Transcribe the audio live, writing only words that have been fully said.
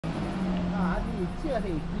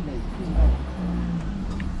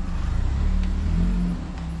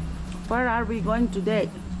Where are we going today?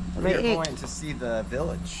 We are going to see the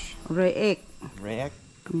village. Reiek. Reiek?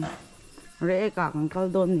 Reiek Uncle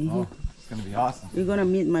Donny. Oh, it's gonna be awesome. We're gonna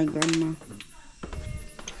meet my grandma.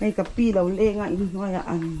 Hey, kapi daw le nga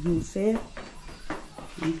in say.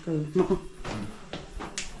 Uncle mo.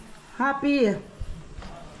 Happy.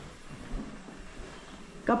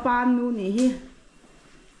 Kapan nu ni hi.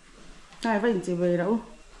 Hai phải chỉ về đâu.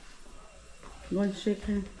 Go and shake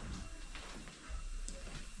hand.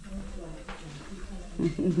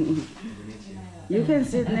 You can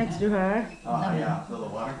sit next to her. Oh yeah, fill the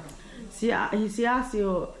water. She asks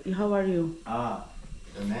you, how are you? The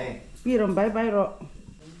May. Piron bye bye ro.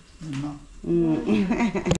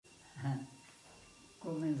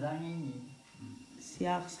 She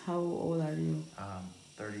asks how old are you?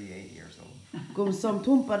 38 years old. Kung som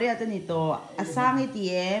thum pare nito, asang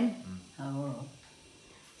itiem.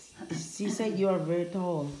 She said you are very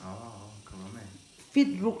tall. Oh, cool man.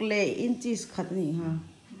 Fit rukle inches khat ni ha.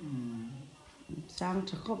 Sang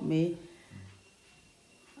khawp me.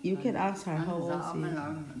 You can ask her how old she is.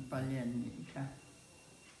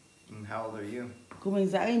 And how old are you? Kumeng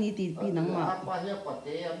za ni ti pi nang ma.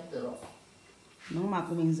 Nang ma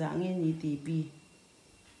kumeng za ni ti pi.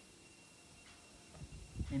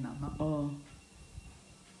 Oh.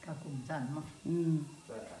 93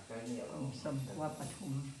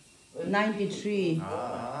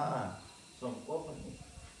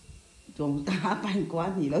 chúng ta bánh quá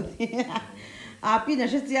nhỉ lâu thế pi là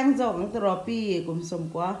sẽ giang rộng từ pi cũng sầm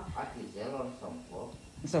quá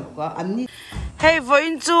anh đi hey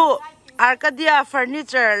với chú Arcadia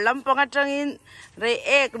furniture lampang at trangin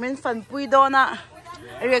Reiek min fan pui dona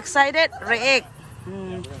are you excited Reiek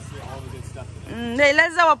này lấy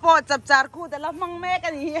ra po chập char khu ta lamang me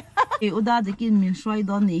cái gì uda dikin min hruai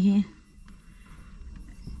don ni hi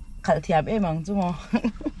khal thiam em ang chu mo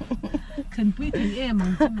khan pui thi em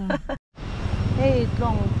ang chu mo hey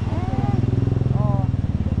long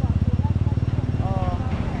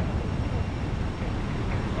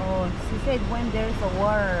she said when there's a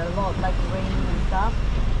water a lot like rain and stuff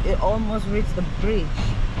it almost reached the bridge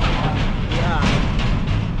yeah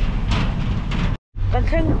kan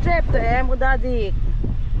theng trap to em uda dik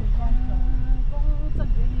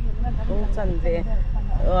kung chan ve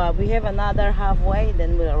we have another halfway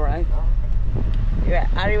then we'll arrive.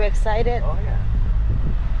 Are you excited? Oh yeah.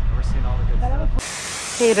 We're seeing all the good stuff.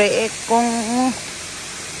 Hey Reiek kung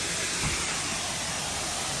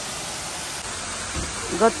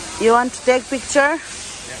got you want to take picture? Yeah.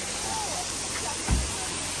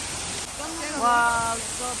 Wow,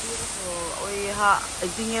 so beautiful. Oi ha,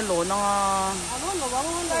 iting ye lo na.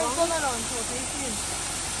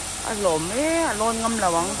 Lawm lon ngam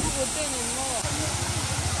lawang.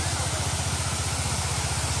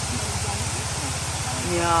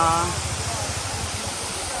 Yeah.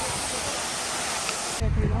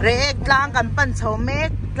 Reiek lang kan pan chho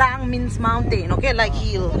mek lang means mountain, okay, like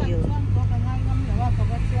hill.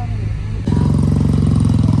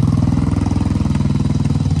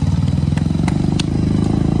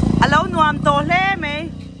 Alo nuam to hle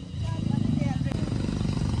me.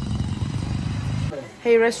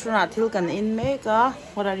 Hey restaurant thil kan in me ka.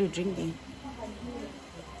 What are you drinking?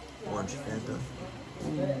 Orange Fanta.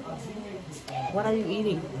 What are you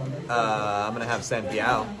eating? I'm gonna have San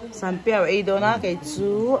Piao. Sampiao ay do na kay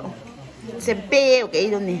chu. Sempe kay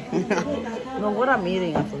do ni. No, what I'm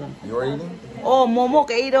eating after. You're eating? Oh, momo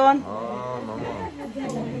kay don. Oh, momo.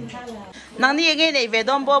 Nang ni ngay nei ve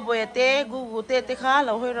don bo bo te gu te kha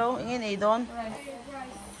lo hoi ro ngay nei don.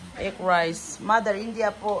 Egg rice. Mother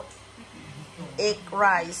India po. Egg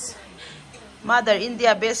rice. Mother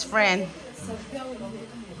India best friend.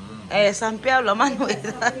 Sampiao lo man oi.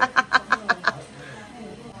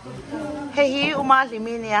 Hey hi uma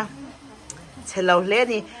liminia. Hello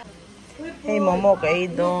lady. Hey momo kay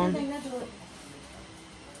don.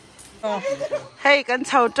 Hey kan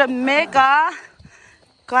chau tram mega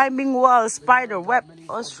climbing wall spider web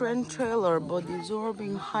Austrian trailer body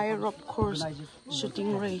absorbing high rope course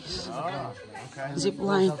shooting race zip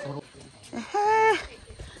line. Hey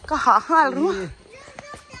ka ha ru.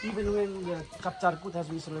 Even when the Khawp has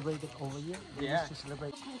been celebrated over here, we used to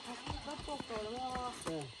celebrate.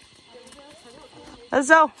 Let's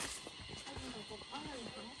go.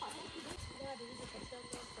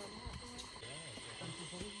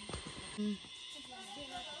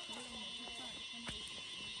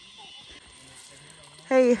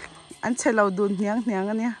 Hey, anh chơi lâu đun nhang nhang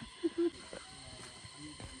anh nha.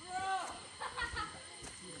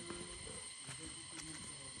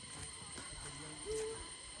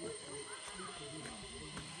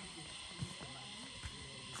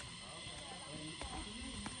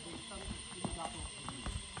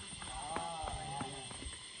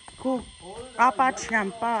 cook. Apa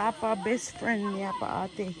champa, apa best friend ni apa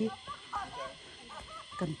ate hi.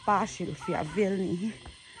 Kan pa silfia vel ni.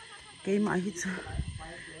 Kay mahit sa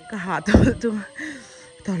kahato to.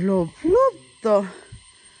 To lob to.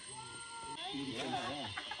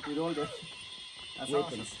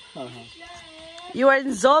 You are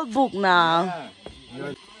in Zolbook now.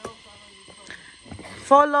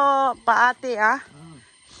 Follow Paate,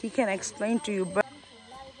 he can explain to you. But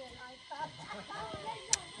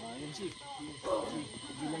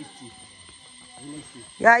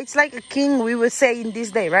yeah, it's like a king, we would say in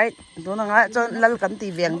this day, right?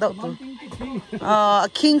 A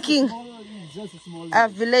king, a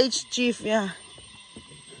village chief, yeah.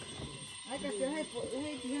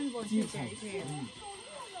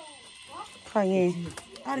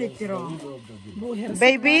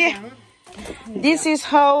 Baby, this is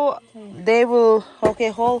how they will, okay,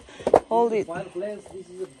 hold it.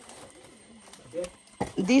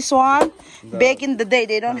 This one, back in the day,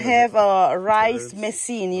 they don't have a rice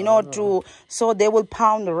machine, you know, so they will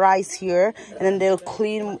pound the rice here, and then they'll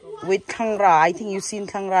clean with kangra. I think you've seen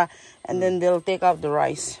kangra, and then they'll take out the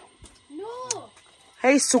rice.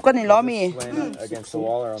 Hey, suka ni lomi. Against the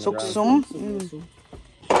wall or on the ground.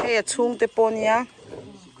 Hey, a chung te ponia.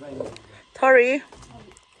 Sorry.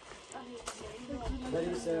 That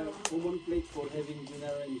is a common plate for having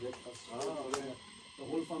dinner and breakfast. The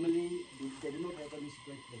whole family, they do not have any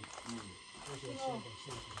separate plate.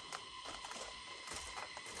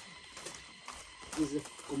 This is a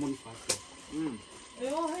common factor.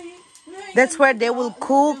 That's where they will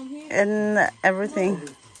cook and everything.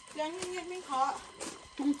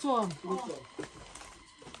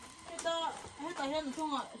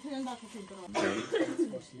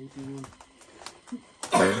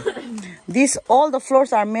 All the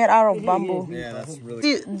floors are made out of bamboo. Yeah, that's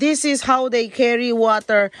really. This is how they carry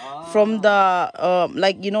water from the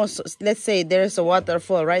like, you know, so let's say there's a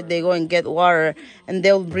waterfall, right? They go and get water and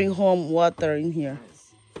they'll bring home water in here.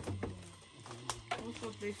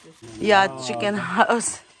 Yeah, chicken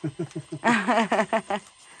house.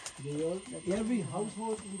 Every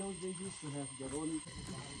household in those days used to have their own.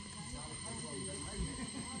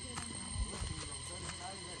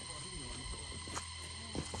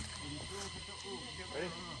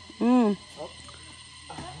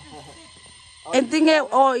 I think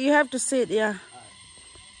you have to sit, yeah.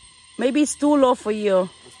 Maybe it's too low for you.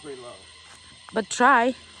 It's pretty low. But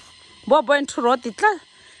try. Woo,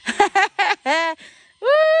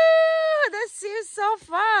 this is so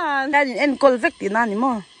fun. And convicted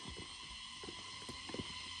anymore.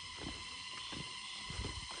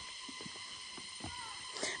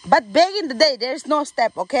 But back in the day, there's no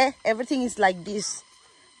step, okay? Everything is like this,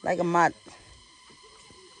 like a mud.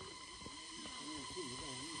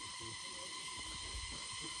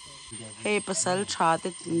 Hey, pasal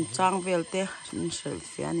chate chang velte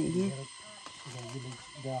selfie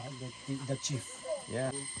The chief.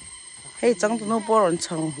 Yeah. Hey, chang tu no poron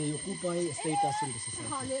chang. They occupy status in the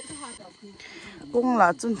society. Kung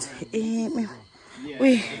la chun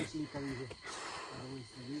ui.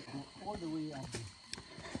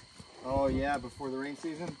 Oh yeah, before the rain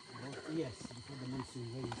season. Yes, before the monsoon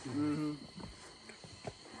rain season.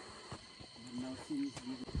 Now things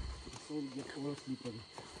get all slippery.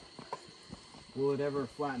 Will it ever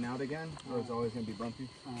flatten out again, or is it always gonna be bumpy?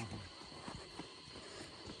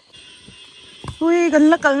 Ui, gan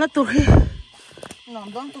la kal na tu hi.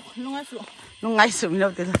 Lungai su mi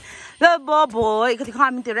lo te la bo boy ka ti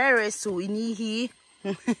kha mi te re su ini hi.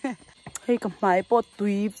 Hey, ka mai po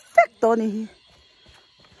tui fek to ni.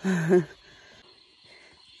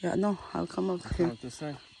 Yeah, no, I'll come up here. This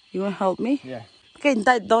side. You want to help me? Yeah. Cái in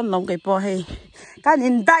tay don lòng cái po hey. Cái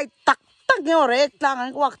in tay tak tak nhau rồi lang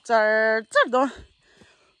cái quạt char char đó.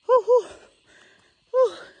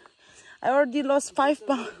 I already lost 5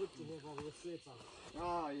 pounds.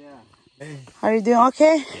 Oh yeah. Are you doing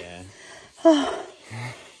okay? Yeah.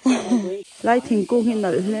 Lại thiên cung hiện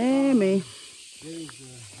nở lẽ mày.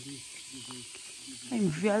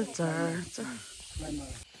 Anh viết char char.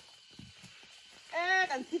 Ê,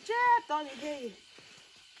 cần thịt chết to này đi.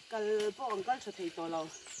 Cần bỏ con cho thầy to lâu.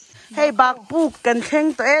 Hey, bạc bu cần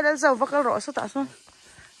khen to ê, đã sao vắt cái rõ số tạ xuống.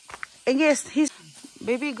 Anh yes, his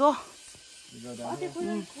baby go. You go down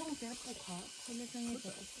here.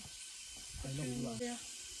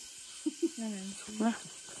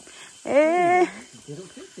 Hey,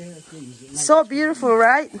 so beautiful,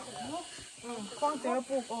 right?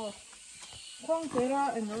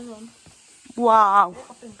 Wow.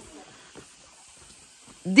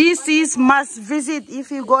 This is must visit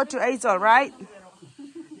if you go to Azor, right?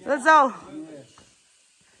 Let's go.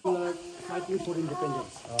 fighting for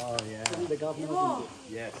independence. Oh, yeah. From the government of India.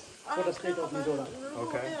 Yes. For the state of Mizoram.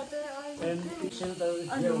 Okay. And it shelter is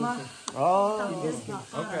here also. Oh,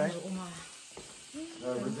 okay.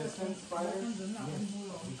 The resistance fighters?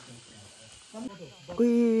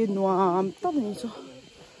 Ui nuam tóc này cho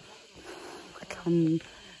khăn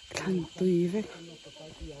khăn tùy vậy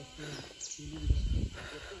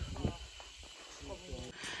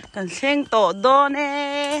cần xem tổ đô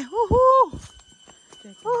nè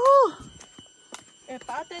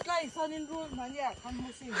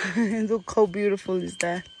Look how beautiful is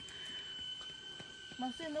that.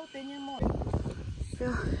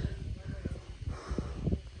 Yeah.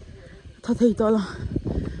 Thôi thì tôi là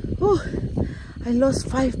I lost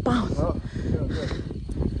 5 pounds. Oh, good.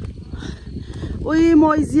 Ui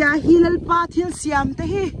moi zia hilal pa thil siam te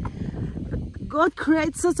hi. God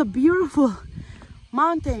creates such a beautiful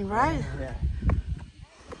mountain, right? Yeah.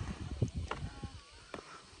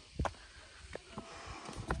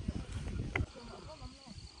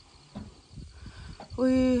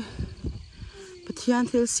 Ui pathian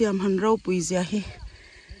thil siam han ro pui zia hi.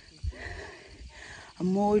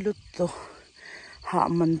 Amoi lut to ha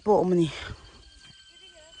man po mani.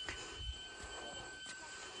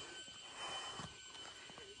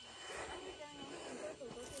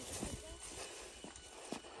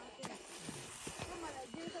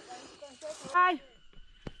 Hi,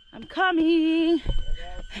 I'm coming.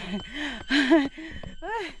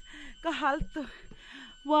 Cái halt to.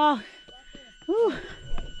 Wow.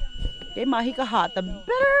 Cái mà hi cái hat ta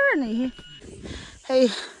better này. Hey,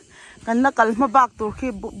 kan na kalma bak tur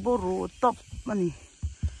khi boru top mani.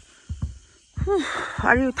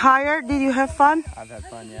 Are you tired? Did you have fun? I've had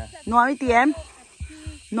fun, yeah. Nuam thian.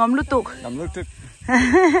 Nuam lutuk. I'm looked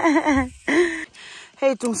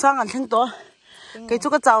Hey, chung sang an theng to. Cái chỗ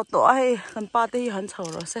cái chào to hey, kan pa te hi han chho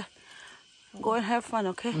ro se. Go and have fun,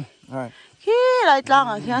 okay? Alright. Khi lại tlang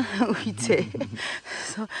à khian ui che.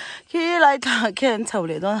 So khi lại tlang khian chho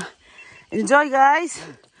le do. Enjoy guys.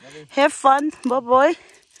 Have fun. Bye bye.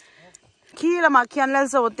 Khi là mà khian le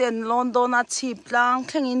zo ten London a chip tlang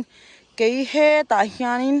thengin cái he ta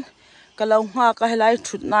hianin kalau nga ka helai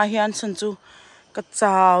thut na hian chan chu ka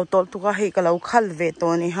chao tol tu ka he kalau khal ve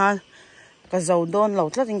to ni ha ka zo don lo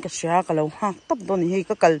tlatin ka sia kalau ha top don hi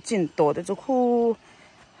ka kal chin to te chu khu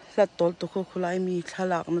la tol tu khu khulai mi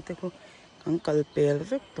thalak na te khu kan kal pel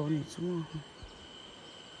vek to ni chu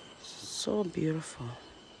so beautiful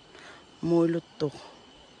moi lut to.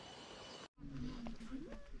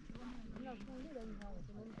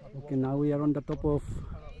 Okay, now we are on the top of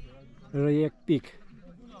Reiek peak.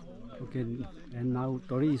 Okay, and now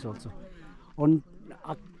Tori is also on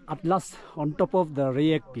at last on top of the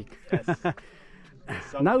Reiek peak.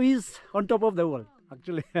 Yes. Now he's on top of the world,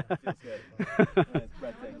 actually. It's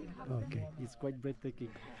breathtaking. Okay, it's quite breathtaking,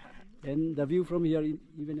 and the view from here,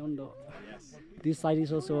 even on the this side,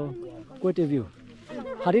 is also quite a view.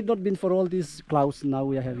 Had it not been for all these clouds now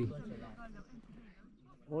we are having,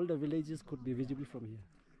 all the villages could be visible from here.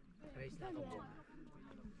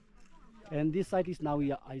 And this side is now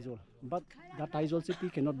Aizawl, but that Aizawl city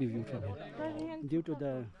cannot be viewed from here due to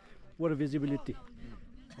the poor visibility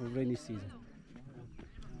of rainy season.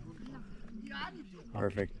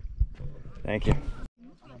 Perfect. Thank you.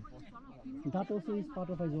 That also is part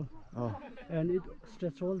of Aizawl. Oh, And it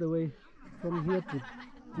stretches all the way from here to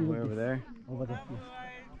way over there. over there. Yes.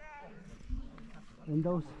 And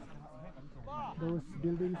those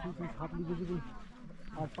buildings which is hardly visible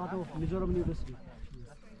are part of Mizoram University.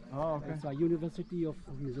 Oh, okay. It's a university of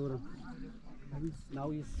Mizoram. And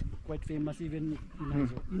now is quite famous even in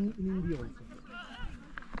Aizawl, in India also.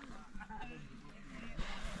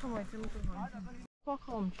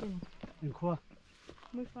 In Khawp.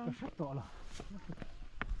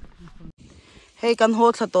 Hey, kan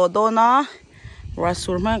ho tha to do na.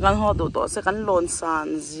 Rasur man kan ho do to se kan lon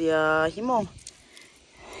san zia himo.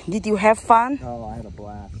 Did you have fun? Oh, I had a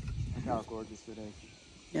blast. Look how gorgeous it is.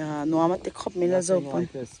 Yeah, no ama te khop mi la zo Nothing pon.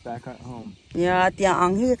 like this back at home. Yeah, tia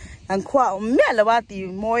ang hi kan khwa me la wa ti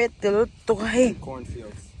moi til to hai.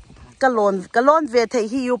 Cornfields. Kalon ve the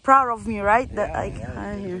hi, you proud of me, right? That I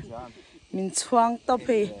hear. Good job. Min chuang to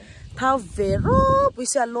pe thao ve ro pu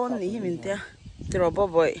sa lon ni hi min te. Tiro bo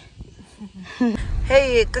boy.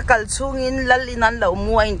 Hey, ka kal chung in lal inan lo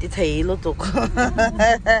mua in ti thei lo tuk.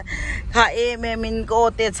 Kha e me min ko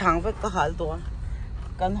te chang ve ka hal to.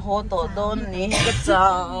 Kan ho to don ni ka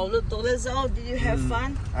chao lo to le sao. Did you have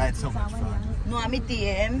fun? I had so much fun. No ami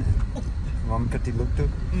tm. Mom kati look to.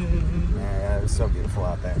 Yeah, it was so beautiful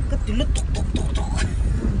out there. Ka ti lo tuk tuk tuk tuk.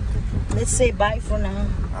 Let's say bye for now.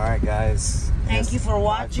 All right, guys. Thank you for Bye for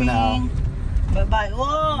watching. now. Bye bye.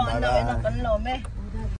 Oh, Bye no, bye. no, kan lo me.